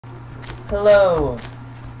Hello,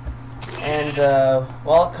 and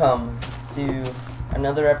welcome to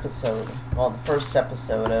another episode, well, the first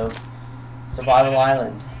episode of Survival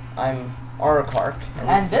Island. I'm Aurakark,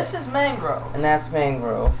 and this is Mangrove. And that's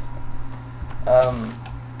Mangrove.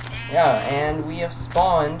 Yeah, and we have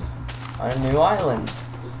spawned on a new island.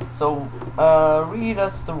 So, read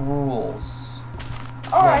us the rules,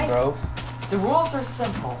 Mangrove. Alright, the rules are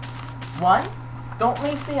simple. 1, don't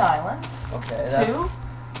leave the island. Okay. 2,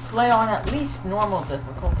 play on at least normal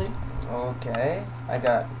difficulty. Okay, I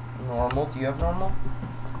got normal. Do you have normal?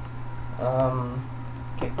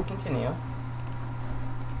 Okay, continue.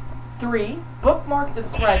 3, bookmark the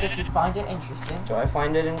thread if you find it interesting. Do I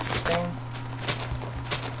find it interesting?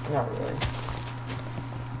 Not really.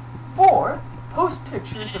 4, post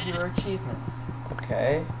pictures of your achievements.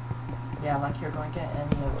 Okay. Yeah, like you're going to get any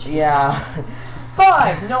achievements. Yeah.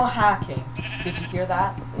 5, no hacking. Did you hear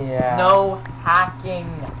that? Yeah. No hacking.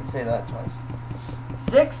 I can say that twice.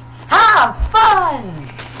 6, have fun!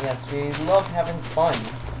 Yes, we love having fun.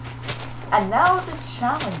 And now the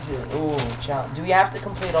challenges. Ooh, do we have to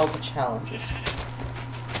complete all the challenges?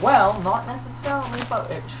 Well, not necessarily,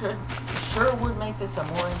 but it sure would make this a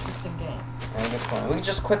more interesting game. Yeah, good point. We can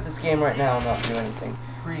just quit this game right now and not do anything.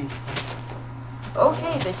 Breathe.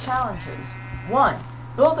 Okay, the challenges. 1,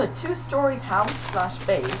 build a 2-story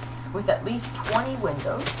house/base with at least 20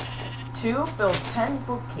 windows. 2, build 10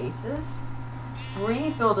 bookcases. 3,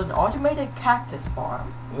 build an automated cactus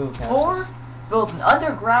farm. Ooh, cactus. 4, build an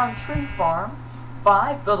underground tree farm.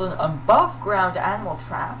 5, build an above-ground animal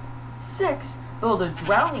trap. 6, build a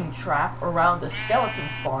drowning trap around the skeleton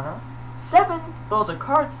spawner. 7, build a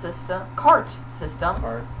cart system. Cart,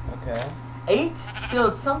 okay. 8,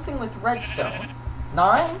 build something with redstone.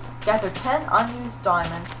 9, gather 10 unused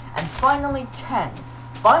diamonds. And finally 10,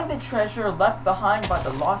 find the treasure left behind by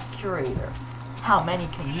the lost curator. How many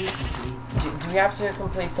can you complete? Do we have to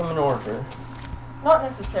complete them in order? Not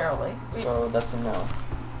necessarily. So that's a no.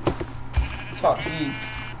 Fuck you.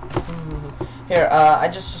 Here, I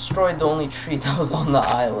just destroyed the only tree that was on the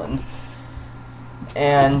island.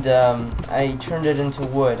 And I turned it into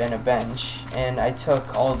wood and a bench. And I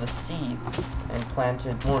took all the seeds and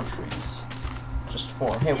planted more trees. Just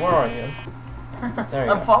 4. Hey, where are you? There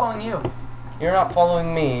you I'm go. following you. You're not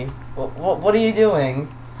following me. What are you doing?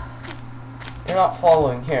 You're not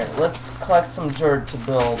following. Here, let's collect some dirt to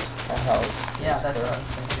build a house. Yeah, that's what I was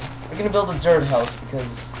thinking. We're gonna build a dirt house because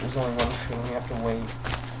there's only one tree and we have to wait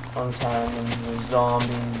on time and there's zombies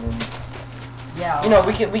and yeah. you know,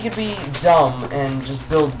 we could be dumb and just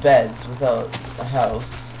build beds without a house.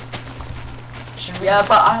 Should we? Yeah,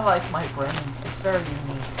 but I like my brain. It's very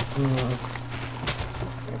unique.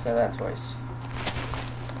 I said that twice.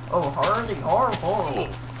 Oh, hurry, horrible.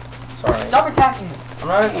 Sorry. Stop attacking me. I'm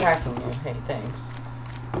not attacking you. Hey, thanks.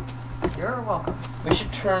 You're welcome. We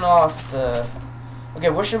should turn off the... Okay,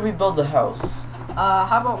 where should we build the house?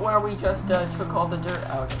 How about where we just took all the dirt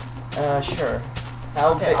out of? Sure.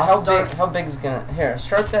 How big's gonna... Here,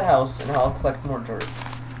 start the house and I'll collect more dirt.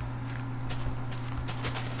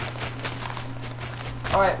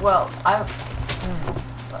 Alright, well,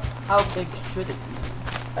 how big should it be?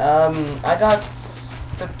 I got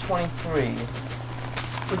the 23.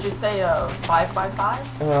 Would you say 5 by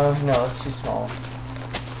 5? No, it's too small.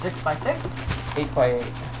 6 by 6? 8 by 8.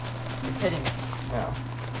 You're kidding me. No.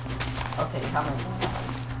 Okay, how many is that?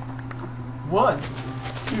 1,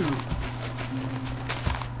 2.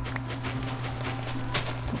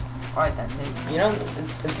 Alright, that's 8. You know,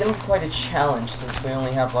 it's gonna be quite a challenge since we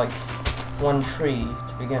only have like 1 tree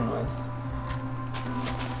to begin with.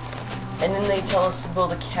 And then they tell us to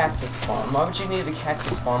build a cactus farm. Why would you need a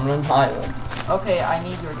cactus farm on an island? Okay, I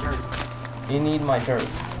need your dirt. You need my dirt.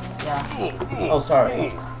 Yeah. Oh,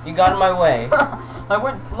 sorry. You got in my way. I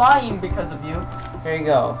went flying because of you. Here you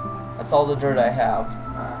go. That's all the dirt I have.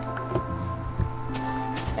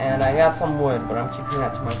 And I got some wood, but I'm keeping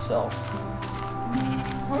that to myself.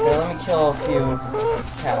 Here, let me kill a few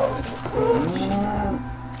cows.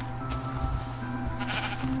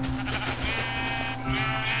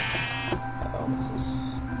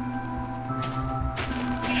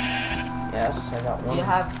 Yes, I got one. You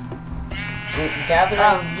have...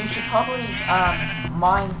 Gathering... you should probably,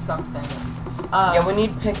 mine something. Yeah, we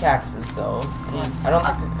need pickaxes, though. Yeah. I don't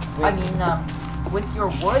think... with your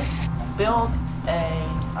wood, build a,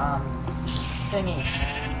 thingy.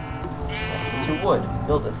 Yes, with your wood,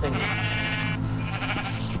 build a thingy.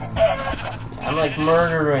 I'm, like,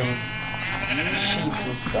 murdering sheep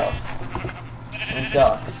and stuff. And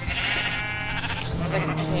ducks. There's like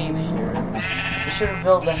a cave here. We should have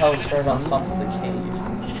built the house right on top of the cave.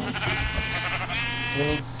 So we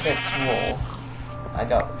need 6 wool. I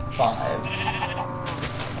got 5.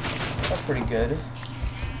 That's pretty good.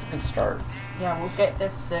 It's a good start. Yeah, we'll get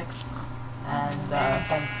this 6 and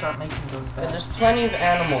then start making those But beds. there's plenty of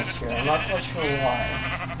animals here. I'm not quite sure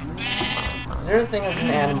why. Is there a thing as an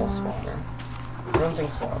animal spawner? I don't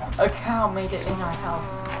think so. A cow made it in our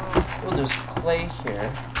house. Oh, there's clay here.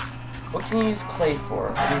 What can you use clay for?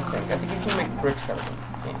 What do you think? I think you can make bricks out of them,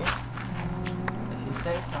 can't you? If you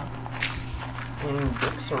say so. I mean,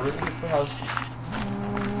 bricks are really good for houses.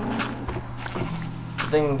 But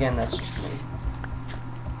then again, that's just me.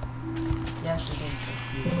 Yes, it is just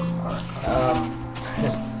you.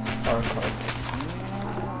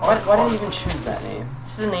 Why did I even choose that name?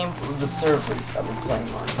 This is the name of the server that we're playing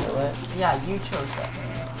on, you know what? Yeah, you chose that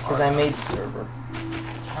name. Because I made the server.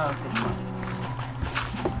 Oh, good one.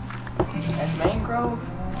 And mangrove?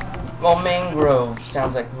 Well, mangrove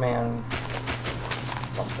sounds like man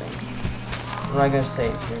something. I'm not gonna say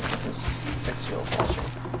it here because there's 6-year-olds watching.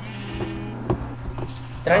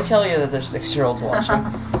 Did I tell you that there's 6-year-olds watching?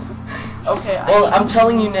 Okay, Well, I'm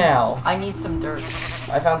telling you now. I need some dirt.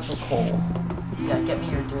 I found some coal. Yeah, get me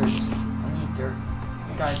your dirt. I need dirt.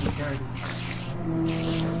 You gotta be dirty.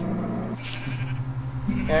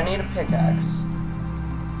 Here, I need a pickaxe.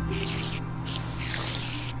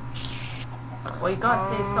 Well, you gotta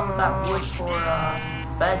save some of that wood for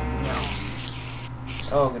beds, you know.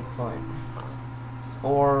 Oh, good point.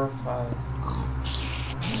 4, 5.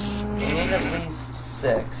 You need at least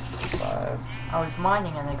 6, 5. I was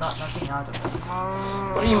mining and I got nothing out of it.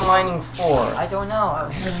 What are you mining for? I don't know, I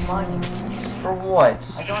was just mining. For what?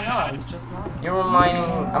 I don't know, I was just mining. You were mining.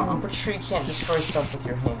 I'm pretty sure you can't destroy stuff with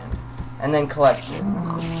your hand and then collect it.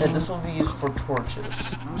 So this will be used for torches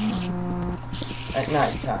at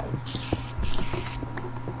night time.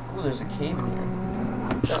 Ooh, there's a cave in here.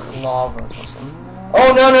 That's lava or something.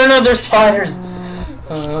 Oh no! There's spiders.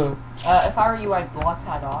 If I were you, I'd block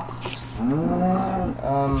that off.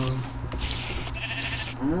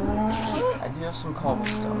 I do have some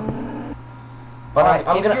cobblestone. But Alright,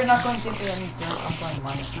 I'm if gonna. you're not going to give me any dirt, I'm going to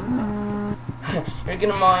mine it. You're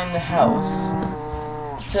gonna mine the house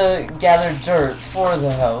to gather dirt for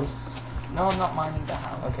the house. No, I'm not mining the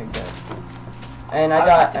house. Okay, good. And I I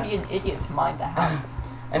got. have to be an idiot to mine the house.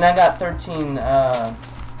 And I got 13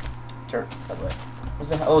 dirt, by the way. Was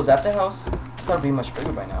that? Oh, is that the house? I thought it'd be much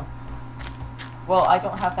bigger by now. Well, I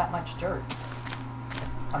don't have that much dirt.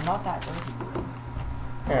 I'm not that dirty.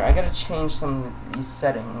 Here, I gotta change some of these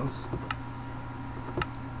settings.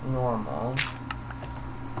 Normal.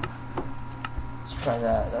 Let's try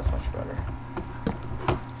that. That's much better.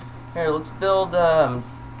 Here, let's build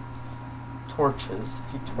torches. A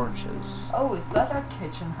few torches. Oh, is that our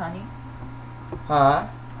kitchen, honey? Huh?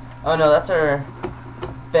 Oh no, that's our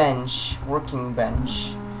bench, working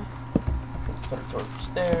bench. Let's put a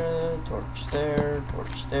torch there, torch there,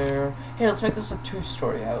 torch there. Here, let's make this a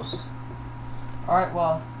 2-story house. Alright,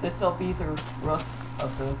 well, this'll be the roof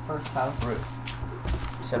of the first house. Roof.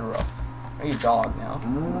 You said roof. Are you a dog now?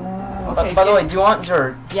 Okay, By the way, do you want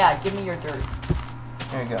dirt? Yeah, give me your dirt.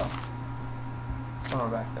 Here you go. Somewhere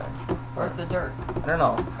back there. Where's the dirt? I don't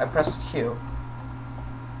know. I pressed Q.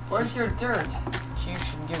 Where's your dirt? Q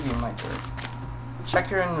should give you my dirt. Check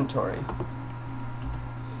your inventory.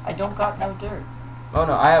 I don't got no dirt. Oh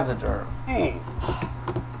no, I have the dirt.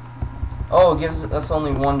 Oh, it gives us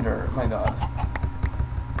only 1 dirt. My god.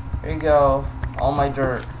 Here you go. All my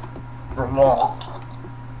dirt.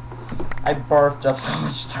 I barfed up so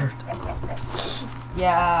much dirt.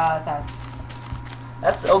 Yeah,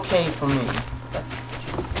 That's okay for me. that's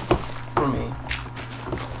For me.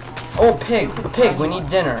 Oh, pig! Pig, we need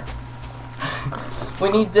dinner. We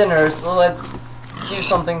need dinner, so let's do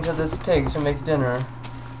something to this pig to make dinner.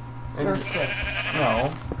 you're sick.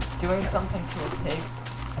 No. Doing something to a pig?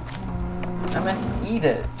 I meant eat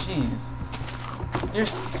it. Jeez. You're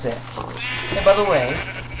sick. Hey, by the way,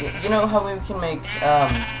 you know how we can make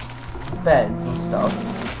beds and stuff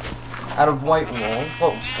out of white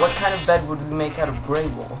wool? What kind of bed would we make out of gray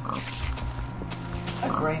wool? A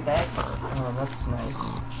gray bed? Oh, that's nice.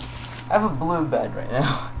 I have a blue bed right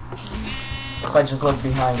now. If I just look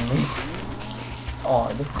behind me.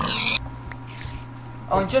 Odd.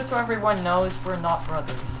 Oh, and just so everyone knows, we're not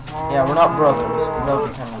brothers. Yeah, we're not brothers, 'cause that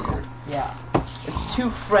would be kind of weird. Yeah. It's 2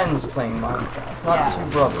 friends playing Minecraft, not Yeah. 2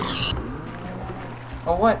 brothers.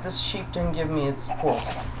 Oh, what? This sheep didn't give me its pork.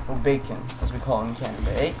 Or bacon, as we call it in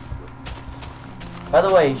Canada, eh? By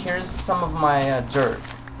the way, here's some of my dirt.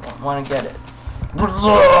 Want to get it? There's a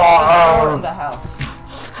door in the house.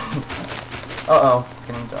 Uh-oh, it's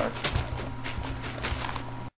getting dark.